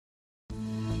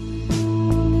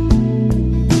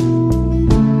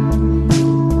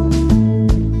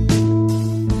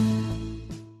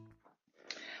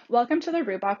Welcome to the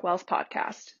Rubach Wealth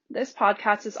Podcast. This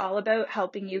podcast is all about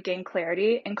helping you gain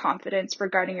clarity and confidence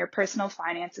regarding your personal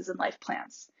finances and life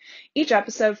plans. Each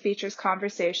episode features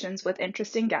conversations with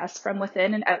interesting guests from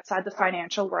within and outside the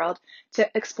financial world to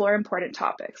explore important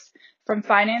topics. From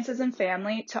finances and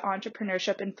family to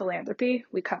entrepreneurship and philanthropy,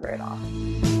 we cover it all.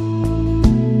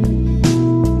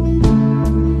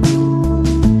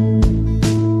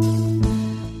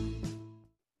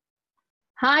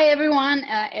 Hi everyone,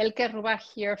 Elke Rubach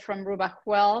here from Rubach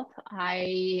Wealth.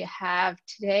 I have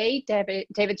today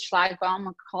David Shlagbaum,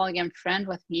 a colleague and friend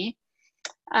with me.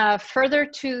 Further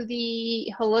to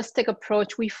the holistic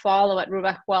approach we follow at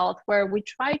Rubach Wealth, where we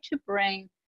try to bring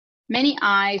many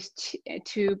eyes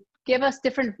to give us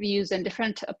different views and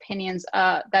different opinions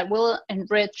that will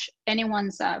enrich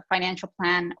anyone's financial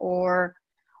plan or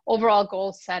overall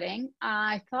goal setting.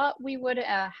 I thought we would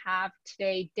have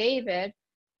today David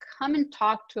come and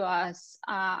talk to us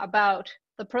about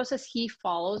the process he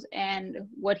follows and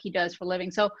what he does for a living.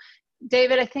 So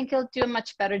David, I think you'll do a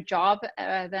much better job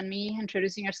than me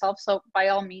introducing yourself. So by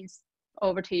all means,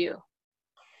 over to you.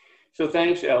 So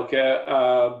thanks, Elke.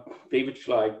 David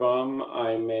Shlagbaum.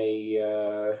 I'm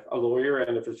a lawyer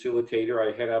and a facilitator.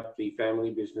 I head up the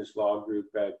family business law group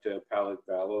at Pallett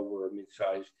Valo. We're a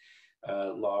mid-sized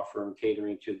law firm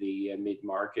catering to the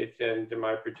mid-market, and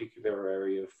my particular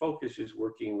area of focus is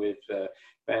working with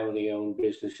family-owned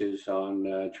businesses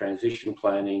on transition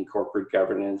planning, corporate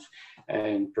governance,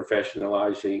 and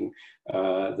professionalizing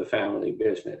the family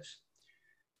business.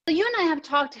 You and I have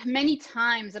talked many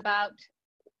times about,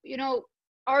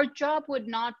 our job would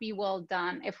not be well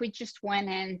done if we just went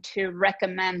in to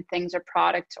recommend things or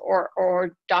products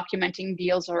or documenting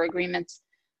deals or agreements.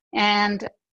 And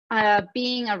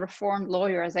being a reformed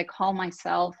lawyer, as I call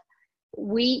myself,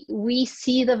 we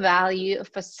see the value of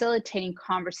facilitating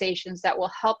conversations that will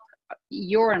help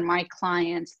your and my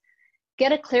clients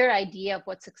get a clear idea of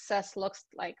what success looks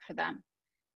like for them.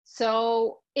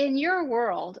 So in your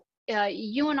world,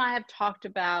 you and I have talked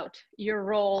about your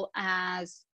role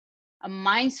as a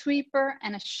minesweeper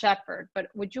and a shepherd, but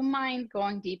would you mind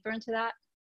going deeper into that?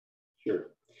 Sure.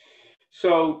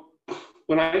 So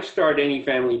when I start any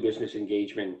family business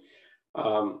engagement,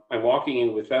 I'm walking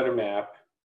in without a map,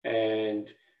 and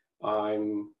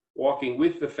I'm walking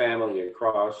with the family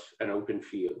across an open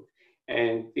field.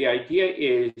 And the idea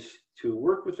is to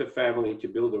work with the family to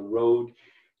build a road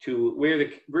to where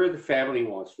the family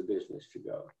wants the business to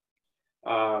go.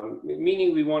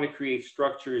 Meaning we want to create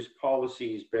structures,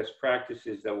 policies, best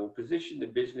practices that will position the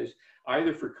business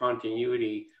either for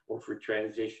continuity or for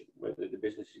transition, whether the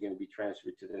business is going to be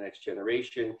transferred to the next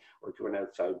generation or to an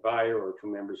outside buyer or to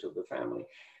members of the family.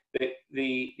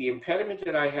 The impediment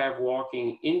that I have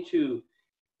walking into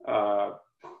the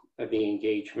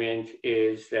engagement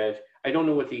is that I don't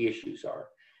know what the issues are.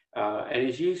 And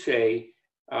as you say,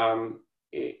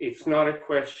 it's not a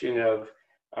question of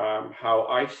how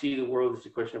I see the world, it's a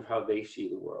question of how they see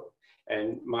the world.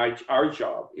 And our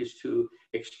job is to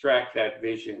extract that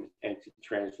vision and to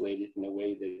translate it in a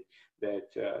way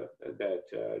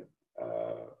that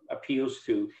appeals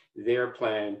to their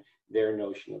plan, their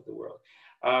notion of the world.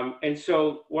 And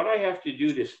so what I have to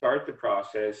do to start the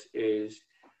process is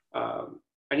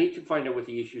I need to find out what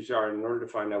the issues are. In order to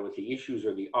find out what the issues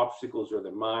or the obstacles or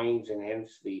the mines, and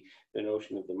hence the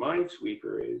notion of the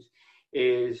minesweeper is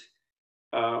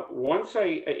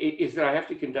that I have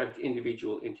to conduct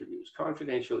individual interviews,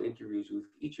 confidential interviews with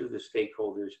each of the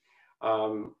stakeholders,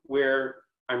 where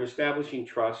I'm establishing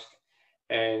trust,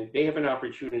 and they have an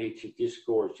opportunity to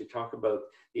discourse, to talk about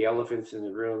the elephants in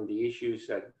the room, the issues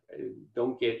that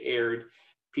don't get aired.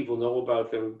 People know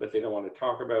about them, but they don't want to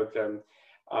talk about them.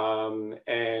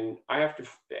 And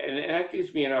that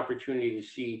gives me an opportunity to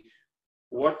see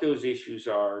what those issues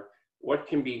are, what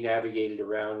can be navigated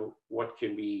around, what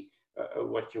can we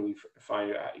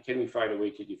find a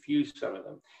way to diffuse some of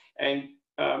them. And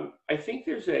I think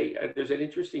there's an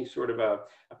interesting sort of a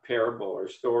parable or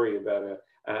story about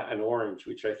an orange,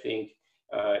 which I think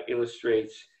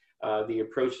illustrates the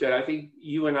approach that I think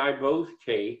you and I both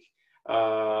take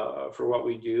for what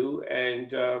we do.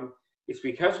 And it's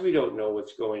because we don't know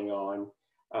what's going on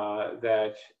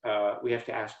that we have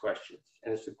to ask questions,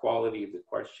 and it's the quality of the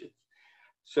questions.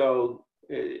 So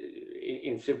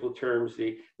in simple terms,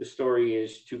 the story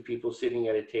is two people sitting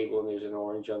at a table, and there's an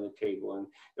orange on the table, and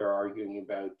they're arguing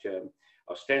about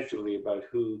ostensibly about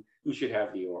who should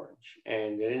have the orange.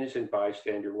 And an innocent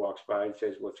bystander walks by and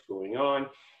says, "What's going on?"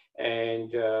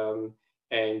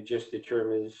 And just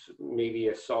determines maybe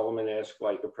a Solomon-esque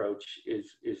like approach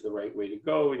is the right way to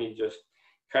go, and you just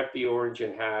cut the orange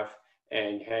in half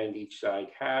and hand each side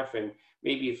half. And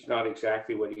maybe it's not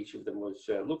exactly what each of them was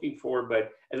looking for,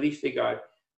 but at least they got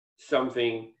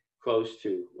something close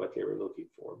to what they were looking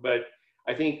for. But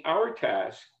I think our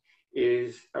task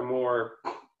is a more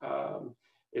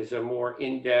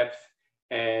in-depth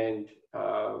and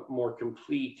more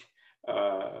complete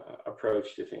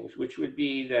approach to things, which would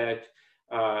be that,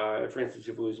 for instance,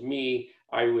 if it was me,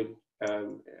 I would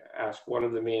ask one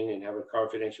of them in and have a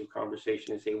confidential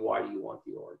conversation and say, why do you want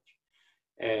the orange?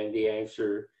 And the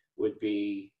answer would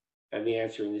be, and the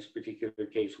answer in this particular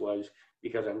case was,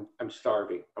 because I'm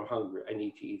starving, I'm hungry, I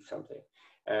need to eat something.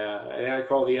 And then I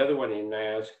call the other one in and I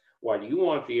ask, why do you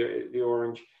want the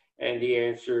orange? And the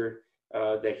answer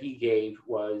that he gave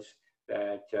was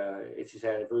that it's his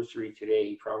anniversary today.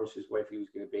 He promised his wife he was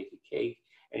going to bake a cake,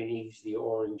 and he needs the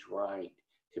orange rind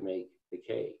to make the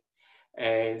cake.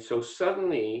 And so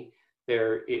suddenly,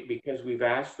 because we've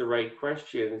asked the right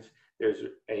questions, there's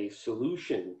a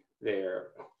solution there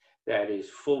that is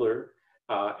fuller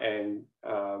and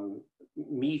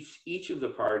meets each of the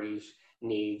parties'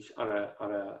 needs on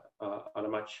a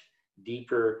much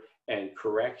deeper and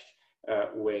correct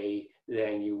way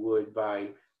than you would by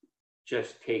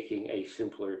just taking a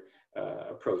simpler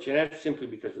approach. And that's simply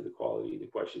because of the quality of the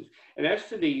questions. And as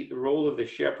to the role of the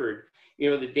shepherd, you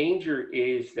know, the danger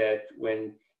is that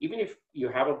even if you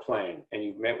have a plan and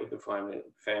you've met with the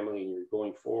family and you're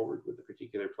going forward with a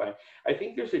particular plan, I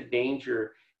think there's a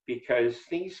danger because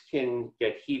things can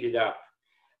get heated up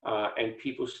and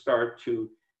people start to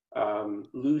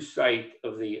lose sight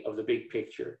of the big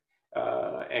picture.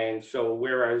 And so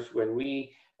whereas when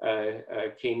we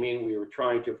came in, we were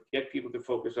trying to get people to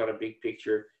focus on a big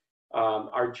picture.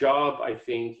 Our job, I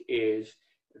think, is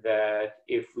that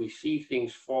if we see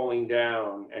things falling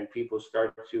down and people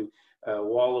start to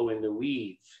wallow in the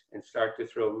weeds and start to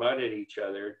throw mud at each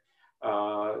other,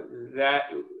 that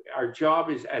our job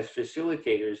is, as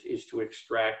facilitators, is to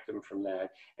extract them from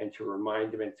that and to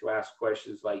remind them and to ask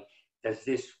questions like, does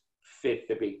this fit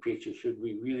the big picture? Should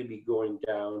we really be going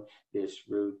down this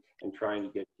route and trying to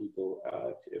get people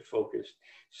focused?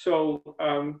 So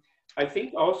I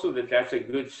think also that's a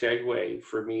good segue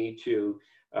for me to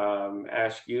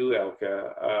ask you, Elke.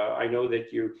 I know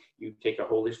that you take a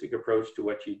holistic approach to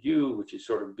what you do, which is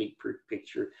sort of big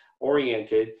picture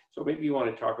oriented. So maybe you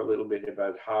want to talk a little bit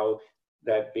about how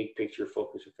that big picture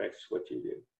focus affects what you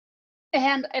do.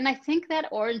 And I think that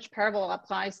orange parable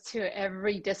applies to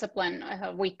every discipline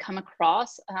we come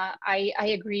across. I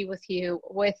agree with you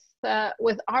with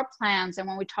our plans, and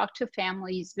when we talk to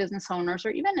families, business owners, or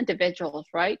even individuals,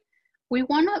 right? We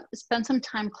want to spend some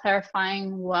time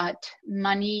clarifying what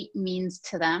money means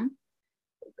to them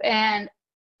and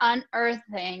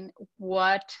unearthing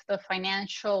what the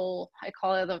financial, I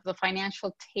call it the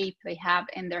financial tape they have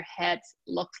in their heads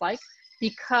looks like,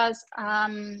 because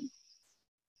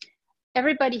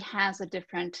everybody has a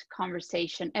different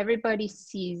conversation. Everybody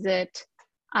sees it,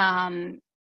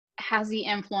 has the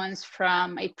influence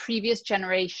from a previous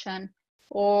generation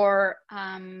or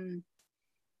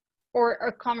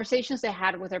conversations they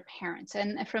had with their parents.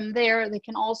 And from there, they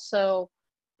can also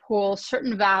pull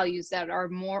certain values that are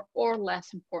more or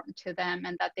less important to them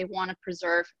and that they want to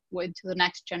preserve into the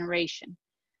next generation.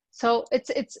 So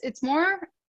it's more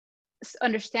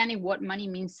understanding what money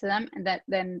means to them, and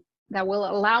that will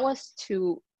allow us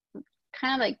to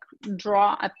kind of like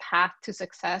draw a path to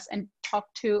success and talk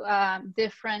to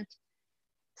different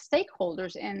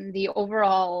stakeholders in the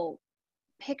overall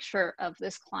picture of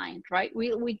this client, right?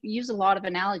 We use a lot of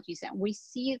analogies, and we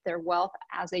see their wealth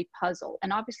as a puzzle.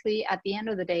 And obviously, at the end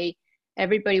of the day,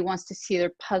 everybody wants to see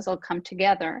their puzzle come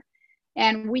together.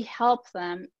 And we help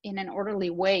them in an orderly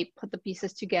way put the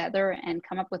pieces together and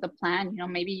come up with a plan. You know,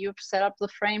 maybe you've set up the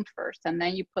frame first, and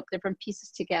then you put different pieces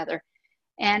together.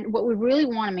 And what we really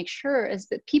want to make sure is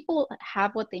that people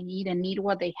have what they need and need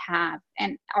what they have,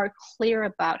 and are clear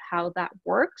about how that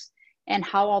works and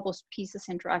how all those pieces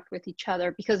interact with each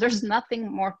other. Because there's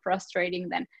nothing more frustrating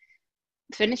than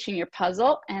finishing your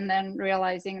puzzle and then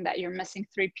realizing that you're missing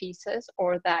 3 pieces,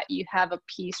 or that you have a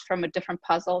piece from a different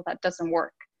puzzle that doesn't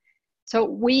work. So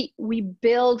we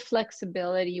build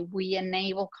flexibility, we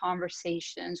enable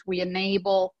conversations, we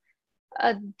enable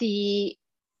the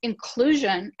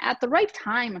inclusion at the right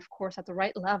time, of course, at the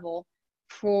right level,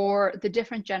 for the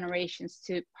different generations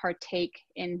to partake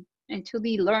into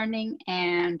the learning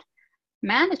and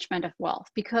management of wealth.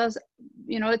 Because,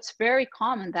 you know, it's very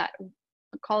common that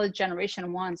college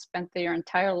generation 1 spent their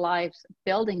entire lives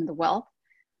building the wealth,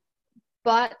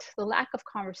 but the lack of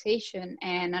conversation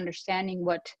and understanding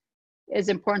what is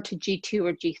important to G2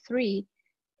 or G3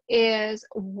 is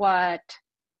what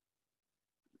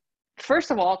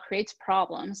first of all, creates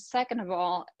problems. Second of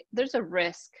all, there's a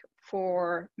risk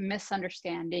for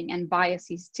misunderstanding and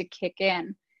biases to kick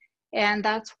in. And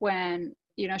that's when,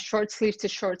 short sleeves to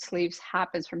short sleeves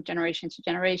happens from generation to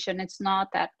generation. It's not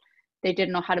that they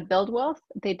didn't know how to build wealth.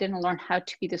 They didn't learn how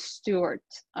to be the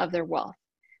stewards of their wealth.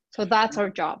 So that's our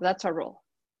job. That's our role.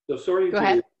 So sorry Go to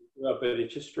ahead. interrupt, but it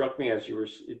just struck me as you were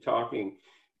talking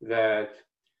that,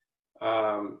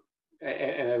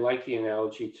 and I like the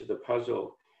analogy to the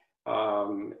puzzle.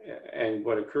 And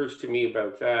what occurs to me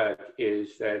about that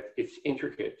is that it's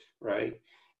intricate, right?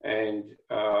 And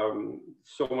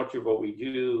so much of what we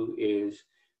do is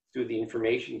through the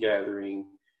information gathering,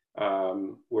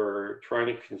 we're trying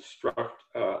to construct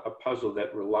a puzzle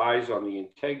that relies on the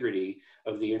integrity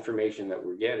of the information that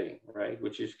we're getting, right?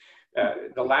 Which is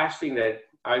the last thing that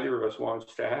either of us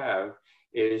wants to have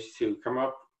is to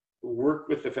work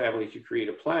with the family to create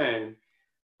a plan,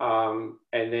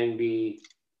 and then be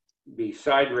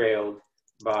side railed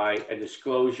by a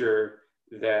disclosure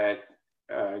that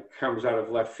comes out of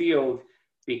left field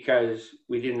because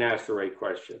we didn't ask the right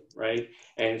question, right?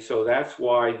 And so that's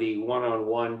why the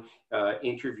one-on-one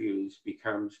interviews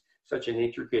becomes such an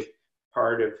intricate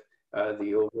part of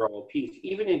the overall piece,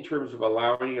 even in terms of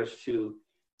allowing us to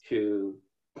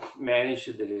manage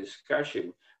the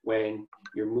discussion when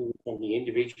you're moving from the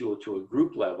individual to a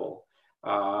group level.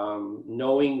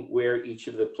 Knowing where each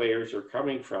of the players are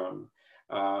coming from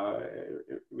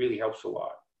really helps a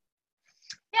lot.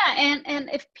 Yeah, and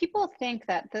if people think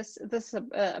that this is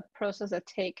a process that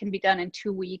can be done in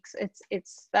 2 weeks,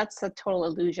 that's a total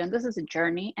illusion. This is a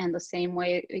journey, and the same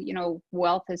way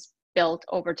wealth is built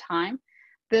over time.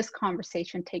 This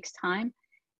conversation takes time,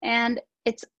 and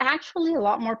it's actually a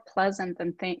lot more pleasant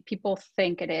than people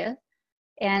think it is,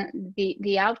 and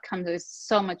the outcome is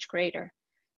so much greater.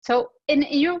 So in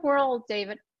your world,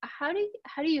 David, how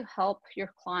do you help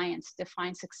your clients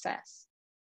define success?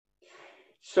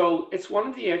 So it's one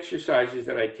of the exercises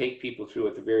that I take people through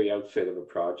at the very outset of a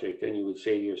project. And you would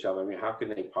say to yourself, I mean, how can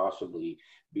they possibly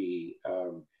be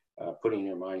putting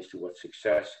their minds to what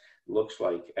success looks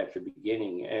like at the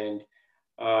beginning? And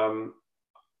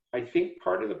I think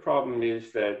part of the problem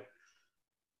is that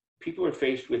people are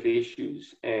faced with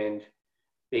issues and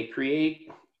they create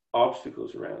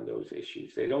obstacles around those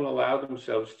issues. They don't allow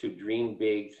themselves to dream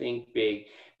big, think big,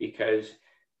 because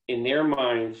in their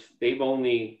minds, they've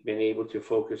only been able to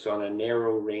focus on a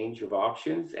narrow range of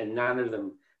options, and none of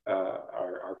them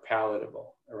are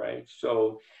palatable, all right?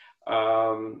 So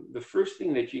the first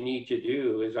thing that you need to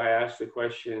do is I ask the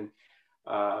question,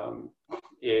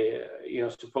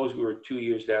 suppose we were 2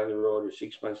 years down the road or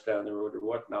 6 months down the road or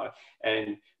whatnot,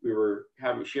 and we were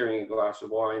sharing a glass of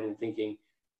wine and thinking,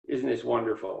 isn't this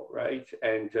wonderful, right?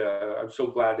 And I'm so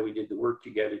glad that we did the work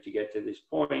together to get to this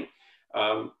point.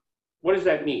 What does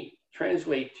that mean?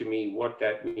 Translate to me what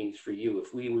that means for you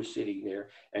if we were sitting there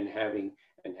and having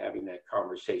that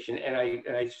conversation. And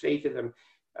I say to them,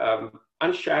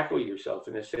 unshackle yourself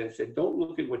in a sense that don't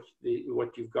look at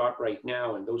what you've got right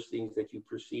now and those things that you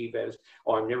perceive as,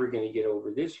 oh, I'm never going to get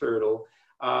over this hurdle.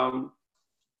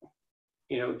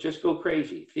 Just go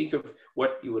crazy. Think of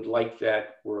what you would like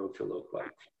that world to look like.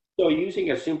 So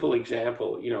using a simple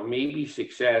example, maybe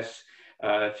success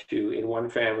in one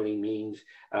family means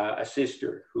a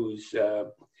sister who's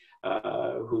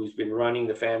been running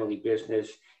the family business,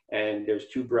 and there's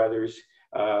two brothers.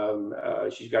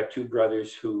 She's got two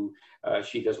brothers who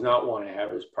she does not want to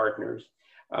have as partners,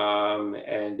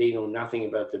 and they know nothing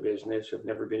about the business, have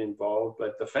never been involved,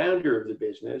 but the founder of the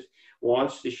business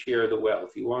wants to share the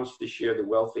wealth. He wants to share the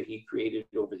wealth that he created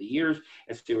over the years,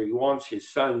 and so he wants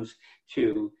his sons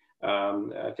to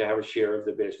have a share of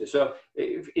the business. So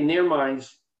in their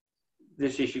minds,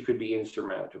 this issue could be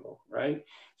insurmountable, right?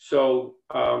 So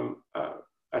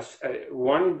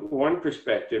one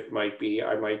perspective might be,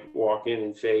 I might walk in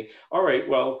and say, all right,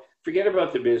 well, forget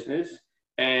about the business,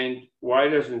 and why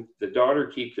doesn't the daughter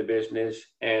keep the business,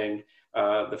 and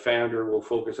the founder will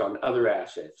focus on other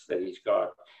assets that he's got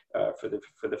for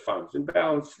the funds, and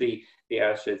balance the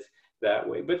assets that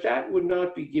way. But that would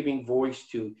not be giving voice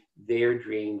to their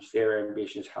dreams, their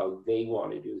ambitions, how they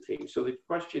want to do things. So the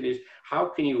question is, how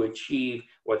can you achieve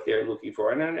what they're looking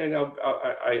for? And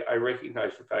I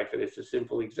recognize the fact that it's a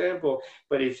simple example,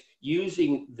 but it's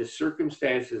using the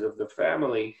circumstances of the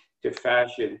family to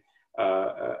fashion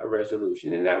a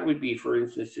resolution. And that would be, for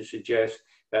instance, to suggest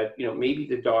that maybe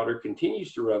the daughter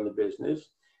continues to run the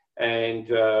business, and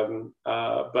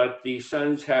but the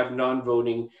sons have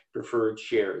non-voting preferred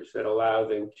shares that allow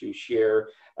them to share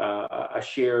a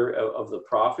share of the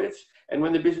profits. And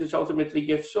when the business ultimately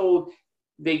gets sold,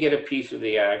 they get a piece of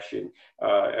the action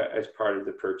as part of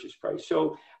the purchase price.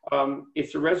 So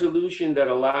it's a resolution that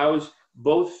allows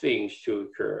both things to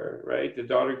occur, right? The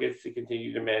daughter gets to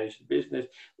continue to manage the business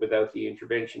without the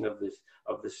intervention of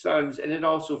the sons, and it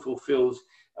also fulfills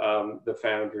the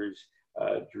founder's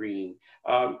dream.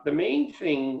 The main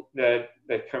thing that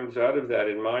comes out of that,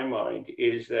 in my mind,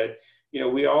 is that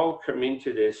we all come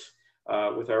into this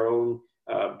with our own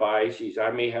biases. I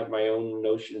may have my own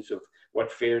notions of what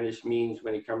fairness means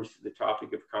when it comes to the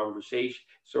topic of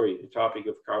the topic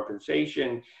of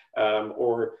compensation,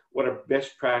 or what a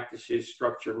best practices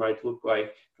structure might look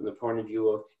like from the point of view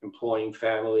of employing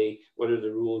family. What are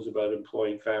the rules about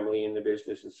employing family in the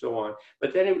business, and so on.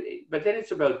 But then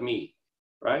it's about me,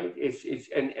 right?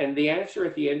 And the answer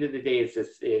at the end of the day is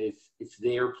it's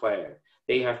their plan.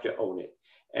 They have to own it,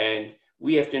 and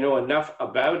we have to know enough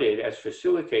about it as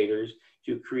facilitators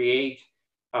to create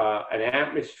an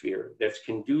atmosphere that's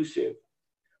conducive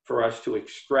for us to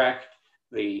extract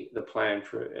the plan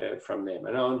from them,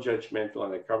 a non-judgmental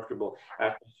and a comfortable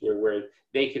atmosphere where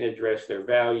they can address their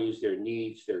values, their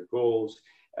needs, their goals,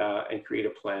 and create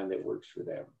a plan that works for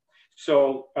them.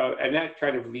 So, and that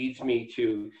kind of leads me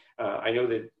to, I know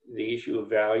that the issue of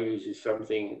values is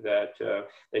something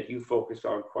that you focus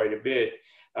on quite a bit.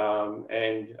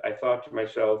 And I thought to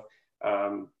myself,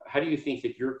 how do you think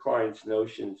that your clients'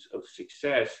 notions of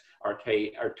success are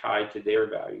tied to their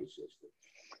value system?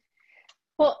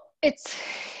 Well, it's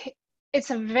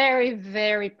a very,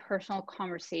 very personal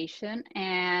conversation.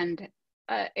 And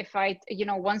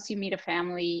once you meet a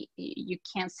family, you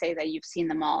can't say that you've seen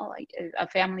them all. Like, a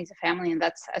family is a family, and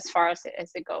that's as far as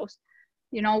it goes.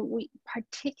 We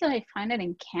particularly find it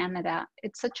in Canada.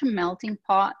 It's such a melting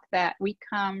pot that we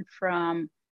come from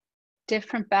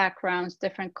different backgrounds,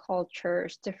 different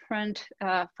cultures, different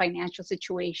financial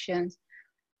situations.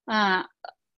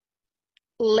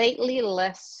 Lately,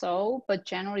 less so, but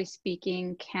generally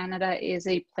speaking, Canada is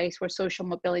a place where social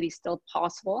mobility is still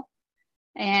possible.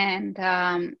 And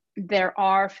there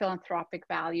are philanthropic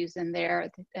values in there.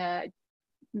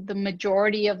 The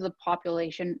majority of the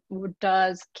population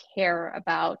does care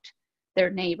about their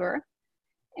neighbor.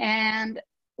 And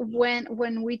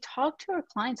when we talk to our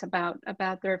clients about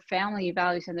their family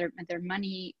values and their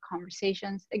money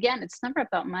conversations, again, it's never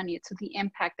about money, it's the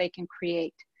impact they can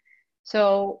create.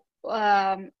 So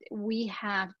we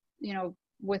have,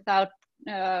 without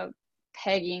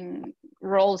pegging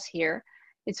roles here,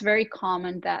 it's very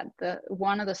common that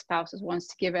one of the spouses wants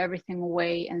to give everything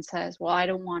away and says, well, I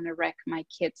don't want to wreck my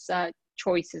kids'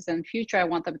 choices in the future. I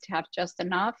want them to have just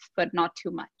enough, but not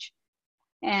too much.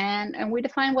 And we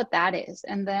define what that is.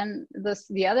 And then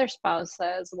the other spouse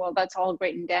says, well, that's all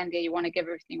great and dandy. You want to give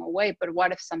everything away, but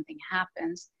what if something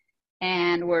happens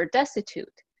and we're destitute?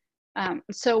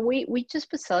 So we just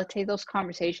facilitate those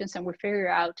conversations, and we figure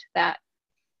out that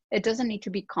it doesn't need to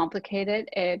be complicated.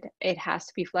 It has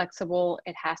to be flexible.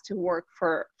 It has to work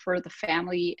for the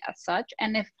family as such.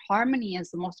 And if harmony is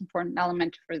the most important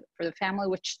element for the family,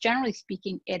 which generally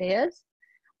speaking it is,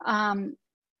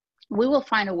 we will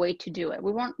find a way to do it.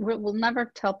 We'll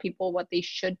never tell people what they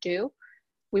should do.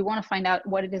 We want to find out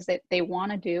what it is that they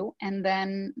want to do, and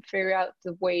then figure out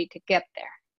the way to get there.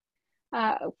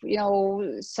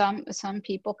 Some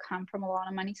people come from a lot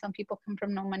of money. Some people come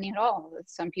from no money at all.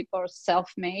 Some people are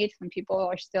self-made. Some people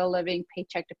are still living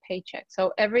paycheck to paycheck.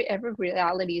 So every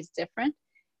reality is different,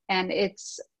 and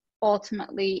it's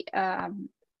ultimately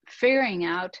figuring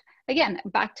out, again,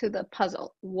 back to the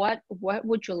puzzle. What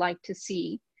would you like to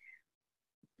see?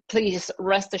 Please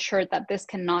rest assured that this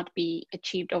cannot be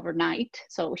achieved overnight.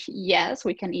 So yes,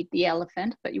 we can eat the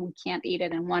elephant, but we can't eat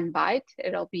it in one bite.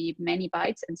 It'll be many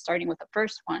bites, and starting with the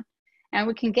first one. And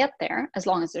we can get there as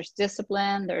long as there's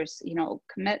discipline, there's,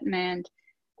 commitment,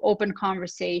 open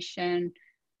conversation,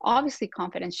 obviously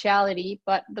confidentiality.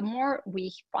 But the more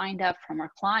we find out from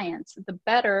our clients, the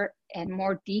better and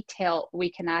more detail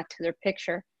we can add to their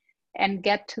picture and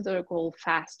get to the goal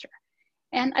faster.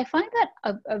 And I find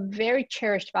that a very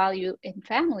cherished value in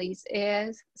families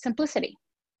is simplicity.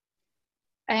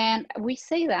 And we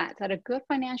say that a good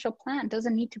financial plan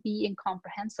doesn't need to be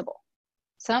incomprehensible.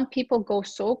 Some people go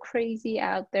so crazy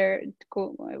out there,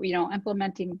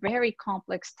 implementing very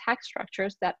complex tax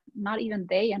structures that not even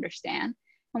they understand.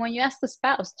 And when you ask the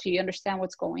spouse, do you understand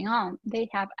what's going on? They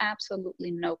have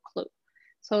absolutely no clue.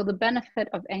 So the benefit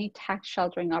of any tax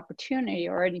sheltering opportunity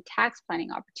or any tax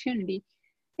planning opportunity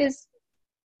is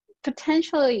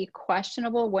potentially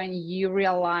questionable when you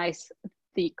realize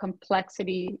the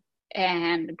complexity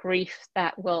and grief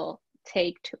that will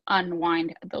take to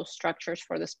unwind those structures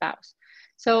for the spouse.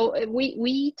 So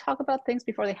we talk about things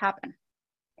before they happen,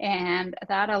 and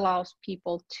that allows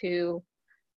people to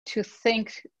to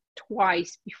think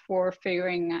twice before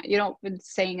figuring out,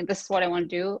 saying this is what I want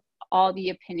to do. All the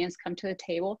opinions come to the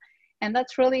table, and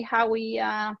that's really how we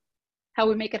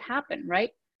make it happen,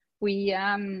 right? We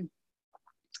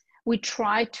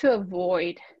try to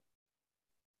avoid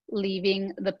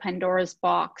leaving the Pandora's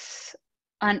box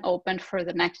unopened for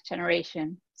the next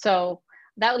generation. So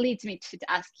that leads me to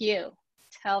ask you,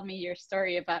 tell me your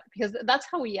story about, because that's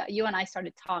how you and I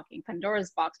started talking,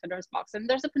 Pandora's box. And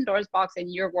there's a Pandora's box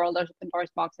in your world, there's a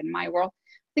Pandora's box in my world.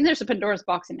 I think there's a Pandora's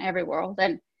box in every world.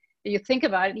 And you think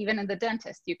about it, even in the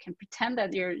dentist, you can pretend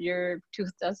that your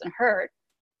tooth doesn't hurt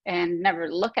and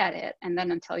never look at it. And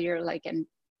then until you're like in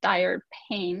dire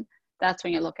pain, that's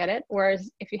when you look at it. Whereas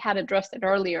if you had addressed it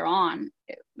earlier on,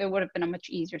 it would have been a much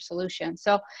easier solution.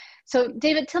 So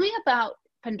David, tell me about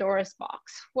Pandora's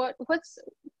box. What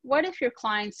if your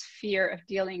client's fear of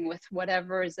dealing with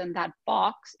whatever is in that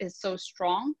box is so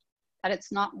strong that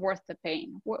it's not worth the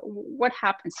pain? What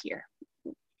happens here?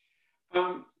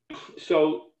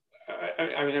 So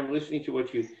I mean, I'm listening to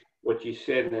what you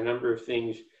said, and a number of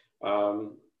things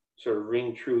sort of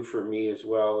ring true for me as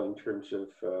well in terms of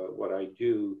what I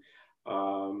do.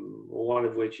 One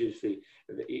of which is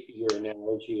your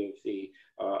analogy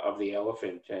of the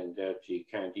elephant, and that you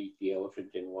can't eat the elephant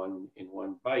in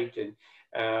one bite.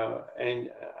 And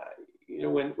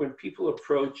when people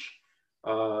approach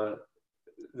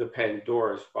the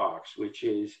Pandora's box, which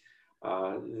is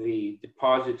the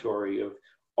depository of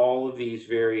all of these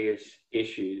various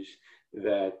issues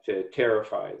that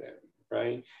terrify them,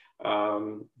 right?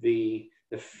 The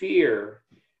fear.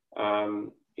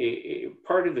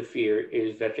 Part of the fear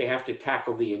is that they have to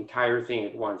tackle the entire thing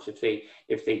at once. If they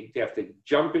have to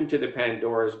jump into the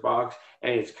Pandora's box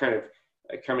and it's kind of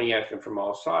coming at them from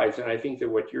all sides. And I think that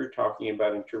what you're talking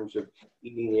about in terms of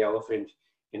eating the elephant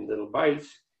in little bites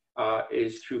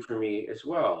is true for me as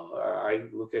well. I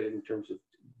look at it in terms of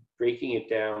breaking it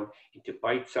down into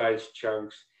bite-sized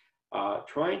chunks,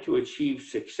 trying to achieve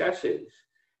successes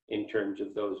in terms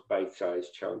of those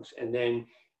bite-sized chunks, and then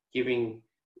giving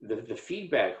the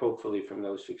feedback, hopefully, from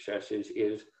those successes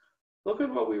is, look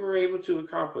at what we were able to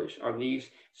accomplish on these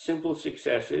simple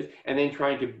successes, and then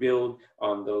trying to build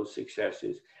on those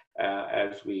successes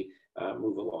as we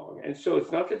move along. And so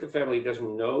it's not that the family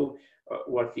doesn't know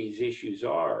what these issues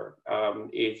are.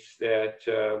 It's that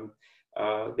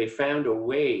they found a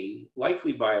way,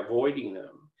 likely by avoiding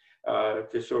them,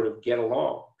 to sort of get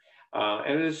along.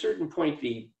 And at a certain point,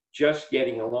 the just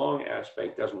getting along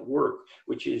aspect doesn't work,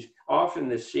 which is often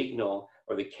the signal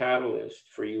or the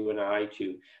catalyst for you and I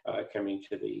to come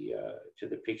into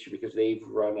the picture, because they've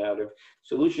run out of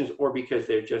solutions, or because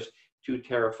they're just too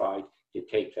terrified to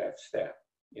take that step,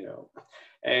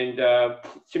 And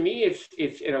to me,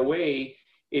 it's in a way,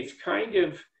 it's kind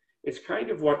of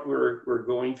what we're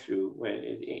going through when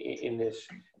in this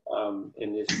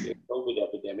COVID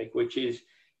epidemic, which is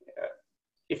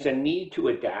it's a need to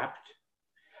adapt.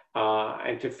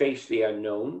 And to face the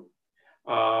unknown.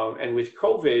 And with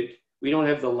COVID, we don't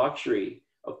have the luxury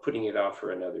of putting it off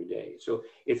for another day. So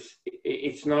it's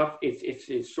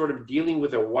sort of dealing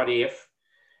with a what if,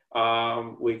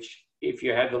 which if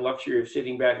you had the luxury of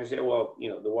sitting back and say, well,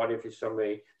 the what if is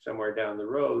somewhere down the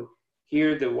road.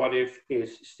 Here, the what if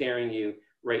is staring you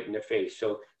right in the face.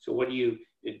 So what do you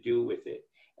do with it?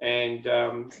 And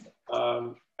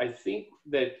I think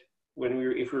that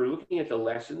if we're looking at the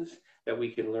lessons that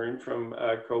we can learn from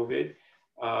COVID,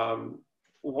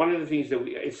 one of the things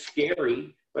it's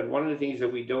scary, but one of the things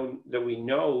that we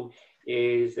know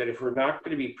is that if we're not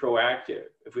going to be proactive,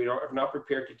 if we're not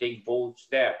prepared to take bold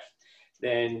steps,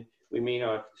 then we may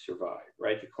not survive,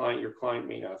 right? Your client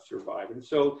may not survive. And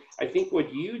so I think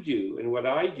what you do and what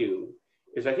I do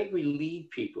is I think we lead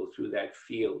people through that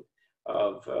field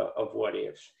of what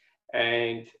ifs.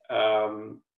 And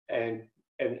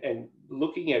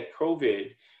looking at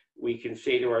COVID, we can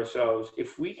say to ourselves,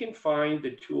 if we can find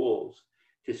the tools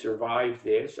to survive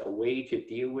this, a way to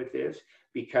deal with this,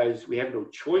 because we have no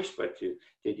choice but to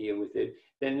deal with it,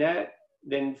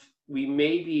 then we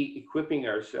may be equipping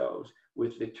ourselves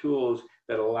with the tools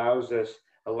that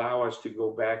allow us to go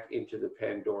back into the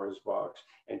Pandora's box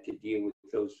and to deal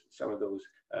with some of those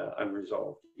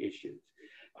unresolved issues.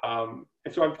 And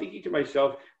so I'm thinking to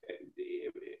myself,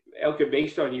 Elke,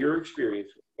 based on your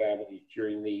experience with families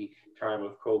during the time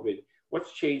of COVID,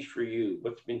 what's changed for you?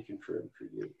 What's been confirmed for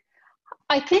you?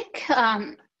 I think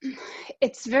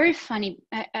it's very funny.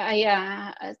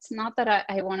 It's not that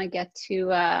I want to get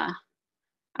too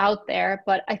out there,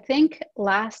 but I think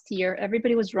last year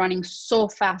everybody was running so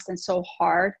fast and so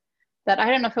hard that I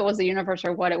don't know if it was the universe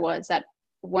or what it was, that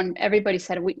when everybody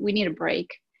said we need a break,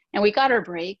 and we got our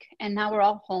break, and now we're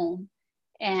all home,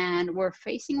 and we're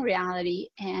facing reality,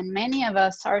 and many of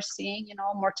us are seeing, you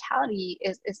know, mortality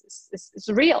is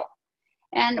real.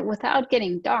 And without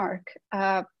getting dark,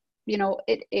 you know,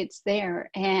 it's there,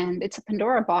 and it's a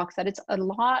Pandora box that it's a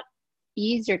lot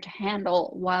easier to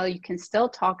handle while you can still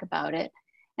talk about it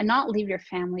and not leave your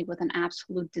family with an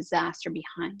absolute disaster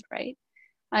behind, right?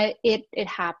 It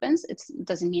happens. It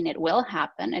doesn't mean it will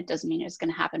happen. It doesn't mean it's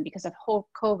going to happen because of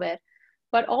COVID.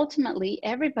 But ultimately,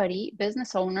 everybody,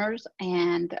 business owners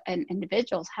and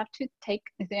individuals, have to take,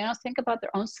 you know, think about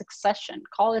their own succession.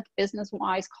 Call it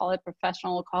business-wise, call it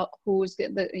professional, call who's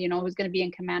the, you know, who's going to be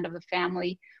in command of the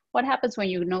family. What happens when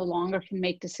you no longer can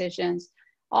make decisions?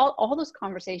 All those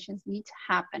conversations need to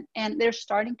happen, and they're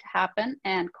starting to happen.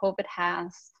 And COVID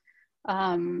has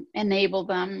enabled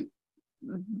them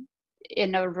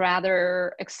in a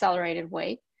rather accelerated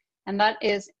way, and that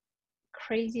is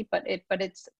crazy, but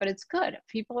it's good.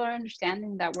 People are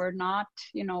understanding that we're not,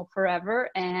 you know, forever,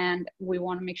 and we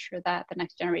want to make sure that the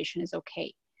next generation is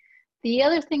okay. The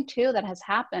other thing too that has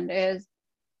happened is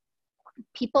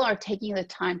people are taking the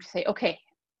time to say, okay,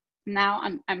 now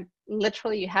I'm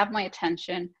literally, you have my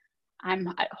attention, I'm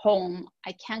at home,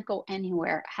 I can't go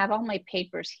anywhere, I have all my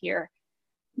papers here.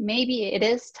 Maybe it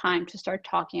is time to start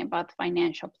talking about the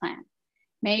financial plan.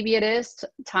 Maybe it is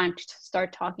time to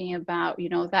start talking about, you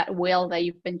know, that will that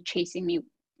you've been chasing me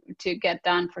to get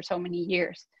done for so many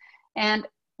years. And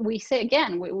we say,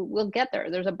 again, we'll get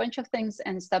there. There's a bunch of things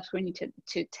and steps we need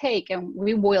to take, and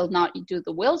we will not do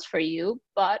the wills for you,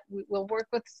 but we will work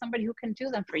with somebody who can do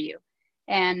them for you.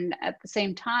 And at the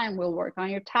same time, we'll work on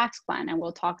your tax plan, and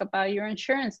we'll talk about your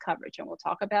insurance coverage, and we'll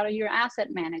talk about your asset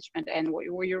management and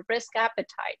your risk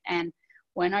appetite, and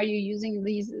when are you using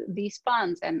these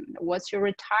funds, and what's your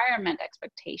retirement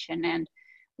expectation, and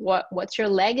what's your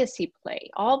legacy play?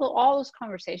 All those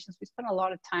conversations, we spend a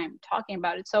lot of time talking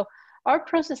about it. So our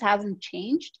process hasn't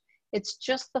changed. It's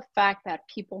just the fact that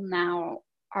people now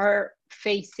are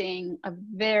facing a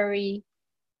very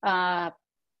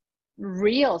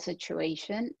real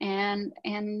situation, and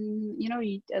you know,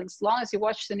 as long as you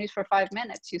watch the news for 5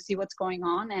 minutes, you see what's going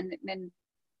on, and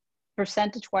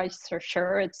percentage-wise, for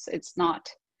sure, it's not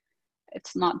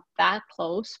that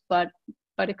close, but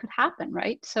it could happen,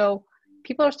 right? So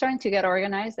people are starting to get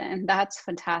organized, and that's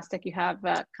fantastic. You have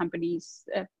companies,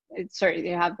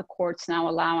 you have the courts now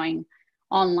allowing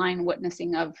online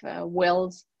witnessing of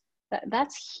wills.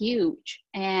 That's huge.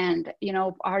 And you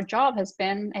know, our job has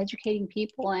been educating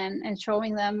people and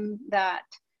showing them that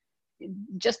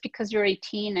just because you're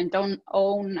 18 and don't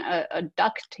own a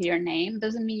duck to your name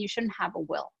doesn't mean you shouldn't have a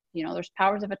will. You know, there's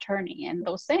powers of attorney and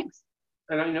those things.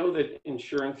 And I know that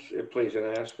insurance plays an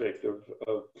aspect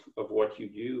of what you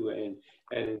do.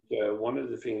 And one of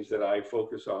the things that I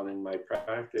focus on in my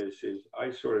practice is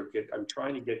I'm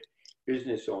trying to get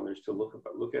business owners to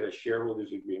look at a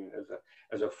shareholders agreement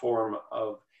as a form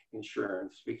of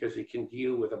insurance, because it can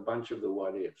deal with a bunch of the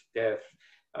what ifs: death,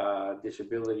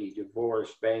 disability,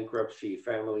 divorce, bankruptcy,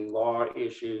 family law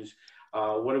issues.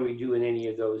 What do we do in any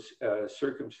of those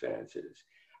circumstances?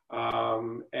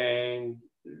 And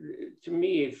to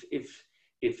me,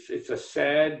 it's a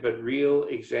sad but real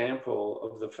example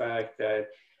of the fact that,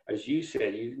 as you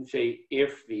said, you didn't say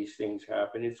if these things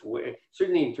happen. It's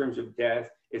certainly in terms of death,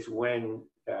 it's when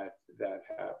that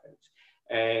happens.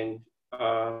 And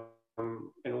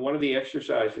one of the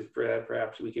exercises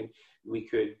perhaps we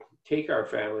could take our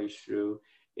families through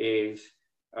is,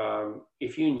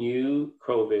 if you knew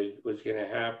COVID was going to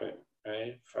happen,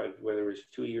 right? Whether it's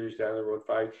 2 years down the road,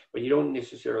 5, but you don't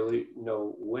necessarily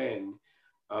know when,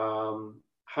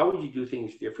 how would you do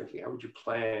things differently? How would you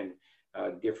plan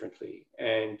differently?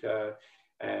 And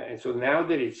so now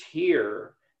that it's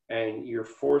here and you're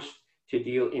forced to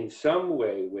deal in some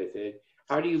way with it,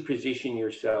 how do you position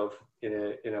yourself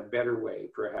in a better way,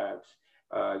 perhaps,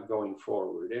 going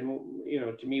forward? And you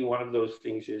know, to me, one of those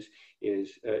things is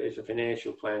a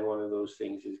financial plan. One of those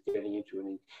things is getting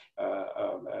into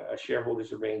a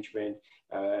shareholders arrangement,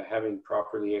 having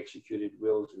properly executed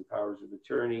wills and powers of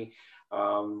attorney,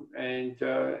 and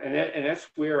that's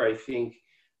where I think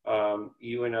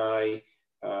you and I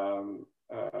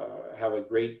have a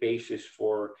great basis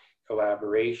for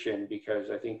collaboration, because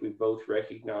I think we both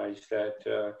recognize that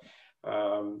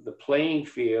the playing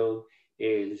field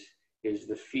is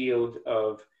the field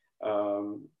of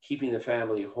keeping the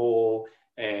family whole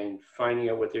and finding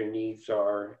out what their needs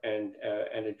are and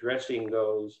addressing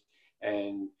those.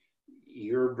 And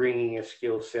you're bringing a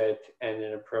skill set and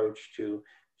an approach to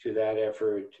that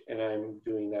effort, and I'm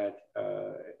doing that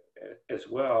as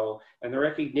well. And the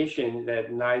recognition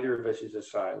that neither of us is a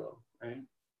silo, right?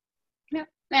 Yeah,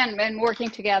 and working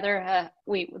together,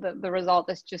 the result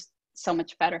is just so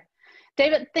much better.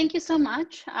 David, thank you so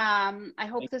much. I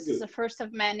hope this is the first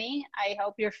of many. I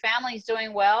hope your family is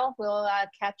doing well. We'll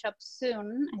catch up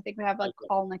soon. I think we have a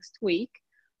call next week.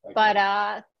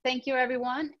 But thank you,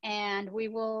 everyone. And we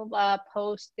will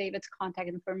post David's contact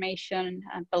information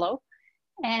below.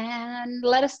 And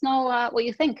let us know what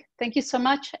you think. Thank you so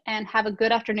much and have a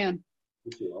good afternoon.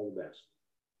 You too. All the best.